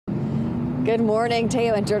Good morning,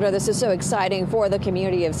 Teo and Gerda. This is so exciting for the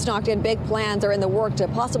community of Stockton. Big plans are in the work to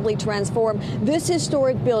possibly transform this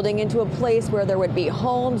historic building into a place where there would be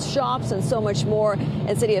homes, shops, and so much more.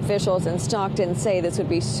 And city officials in Stockton say this would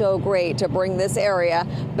be so great to bring this area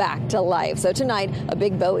back to life. So tonight, a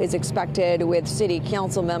big vote is expected with city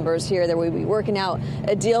council members here. They will be working out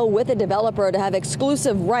a deal with a developer to have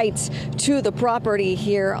exclusive rights to the property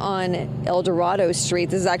here on El Dorado Street.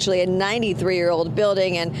 This is actually a 93-year-old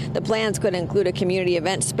building, and the plans could include a community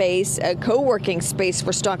event space, a co-working space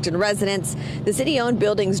for Stockton residents. The city-owned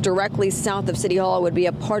buildings directly south of City Hall would be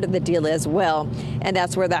a part of the deal as well, and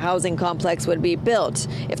that's where the housing complex would be built.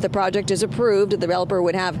 If the project is approved, the developer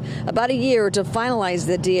would have about a year to finalize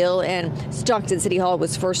the deal, and Stockton City Hall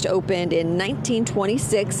was first opened in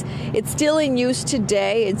 1926. It's still in use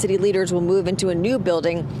today, and city leaders will move into a new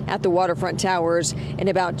building at the waterfront towers in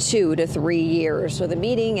about 2 to 3 years. So the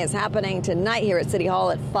meeting is happening tonight here at City Hall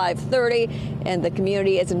at 5:30. And the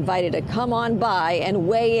community is invited to come on by and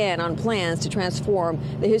weigh in on plans to transform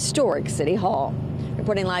the historic City Hall.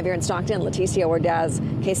 Reporting live here in Stockton, Leticia Ordaz,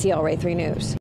 KCRA 3 News.